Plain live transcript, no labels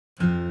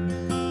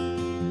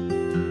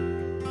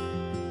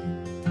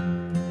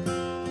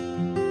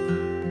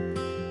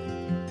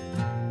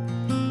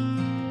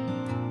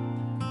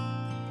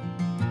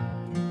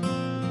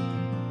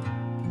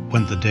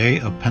When the day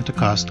of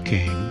Pentecost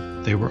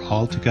came, they were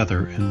all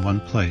together in one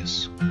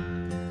place.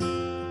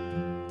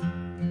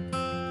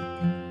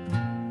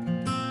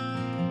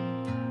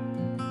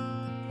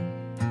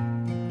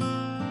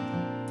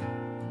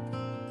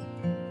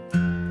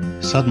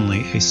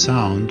 Suddenly a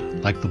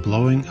sound like the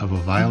blowing of a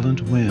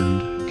violent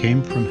wind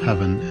came from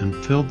heaven and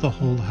filled the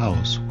whole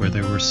house where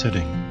they were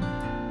sitting.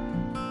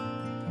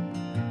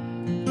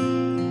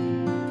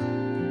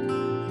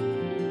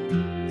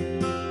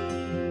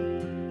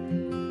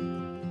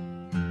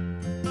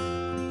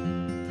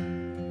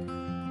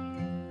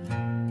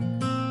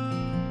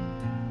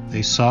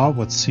 They saw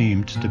what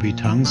seemed to be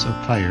tongues of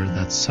fire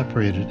that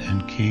separated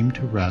and came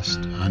to rest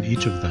on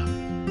each of them.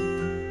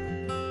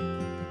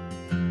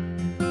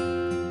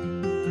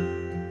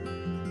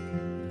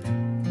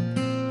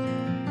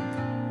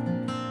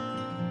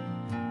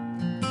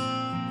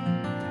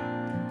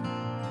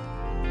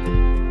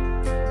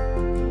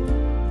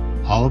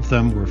 All of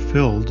them were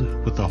filled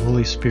with the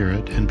Holy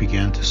Spirit and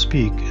began to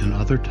speak in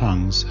other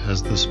tongues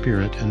as the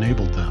Spirit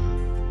enabled them.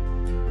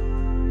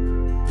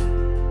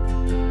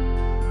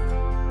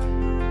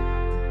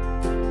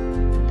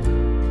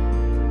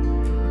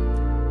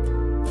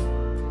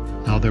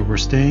 Now there were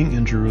staying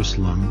in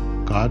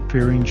Jerusalem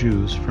God-fearing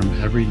Jews from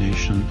every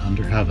nation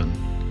under heaven.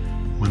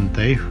 When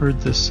they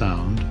heard this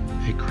sound,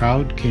 a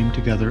crowd came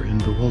together in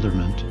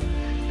bewilderment,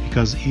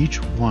 because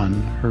each one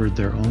heard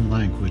their own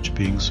language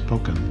being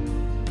spoken.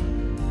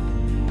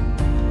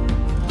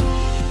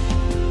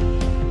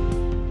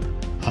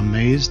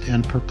 Amazed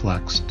and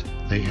perplexed,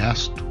 they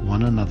asked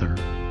one another,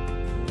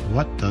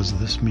 "What does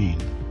this mean?"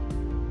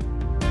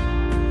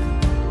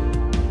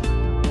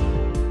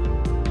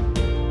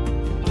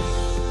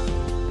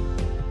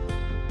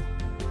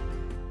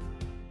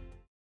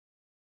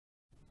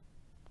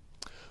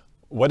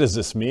 What does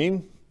this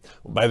mean?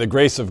 By the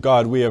grace of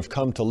God, we have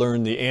come to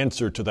learn the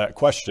answer to that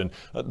question.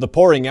 The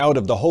pouring out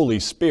of the Holy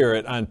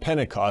Spirit on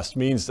Pentecost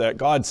means that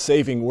God's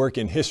saving work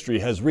in history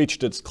has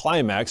reached its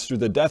climax through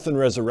the death and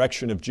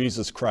resurrection of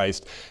Jesus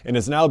Christ and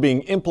is now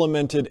being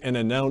implemented and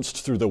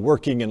announced through the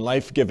working and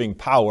life-giving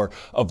power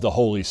of the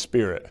Holy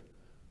Spirit.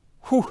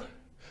 Whew.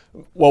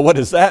 Well, what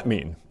does that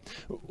mean?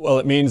 Well,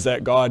 it means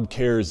that God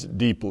cares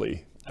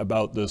deeply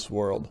about this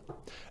world.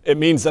 It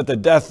means that the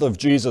death of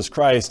Jesus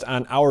Christ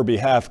on our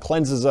behalf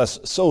cleanses us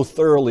so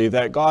thoroughly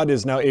that God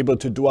is now able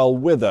to dwell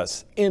with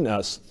us, in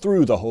us,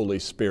 through the Holy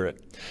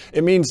Spirit.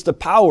 It means the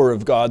power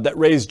of God that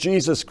raised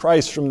Jesus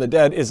Christ from the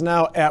dead is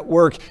now at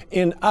work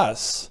in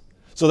us,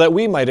 so that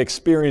we might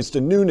experience the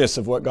newness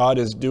of what God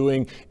is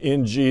doing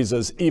in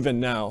Jesus even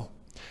now.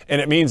 And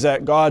it means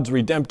that God's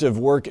redemptive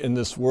work in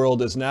this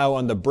world is now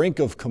on the brink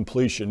of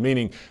completion,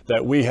 meaning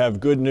that we have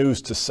good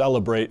news to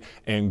celebrate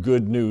and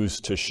good news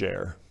to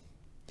share.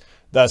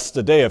 Thus,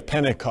 the day of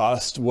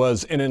Pentecost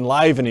was an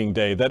enlivening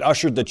day that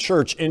ushered the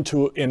church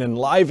into an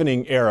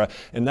enlivening era,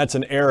 and that's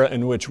an era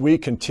in which we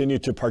continue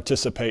to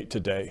participate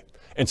today.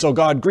 And so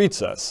God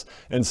greets us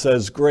and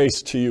says,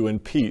 "Grace to you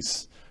and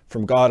peace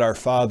from God our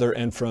Father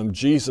and from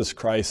Jesus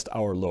Christ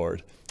our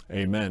Lord."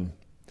 Amen.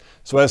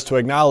 So as to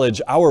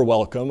acknowledge our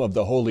welcome of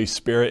the Holy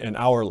Spirit in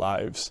our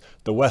lives,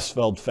 the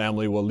Westfeld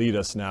family will lead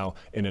us now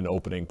in an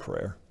opening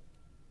prayer.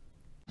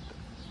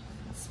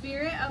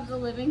 Spirit of the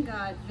living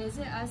God,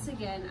 visit us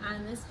again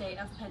on this day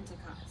of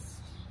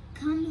Pentecost.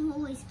 Come,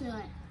 Holy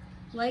Spirit.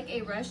 Like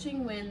a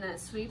rushing wind that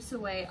sweeps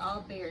away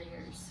all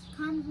barriers.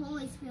 Come,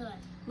 Holy Spirit.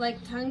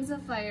 Like tongues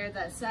of fire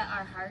that set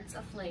our hearts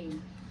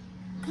aflame.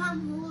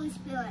 Come, Holy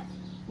Spirit.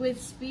 With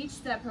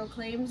speech that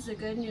proclaims the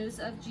good news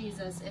of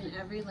Jesus in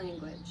every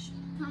language.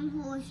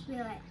 Come, Holy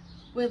Spirit.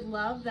 With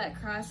love that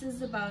crosses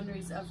the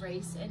boundaries of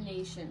race and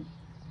nation.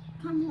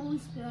 Come, Holy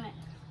Spirit.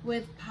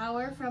 With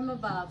power from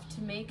above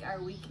to make our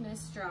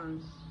weakness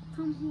strong.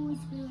 Come, Holy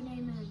Spirit,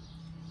 amen.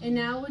 And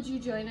now would you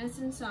join us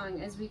in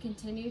song as we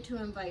continue to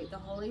invite the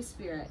Holy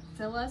Spirit,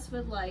 fill us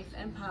with life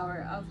and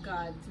power of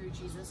God through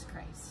Jesus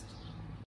Christ.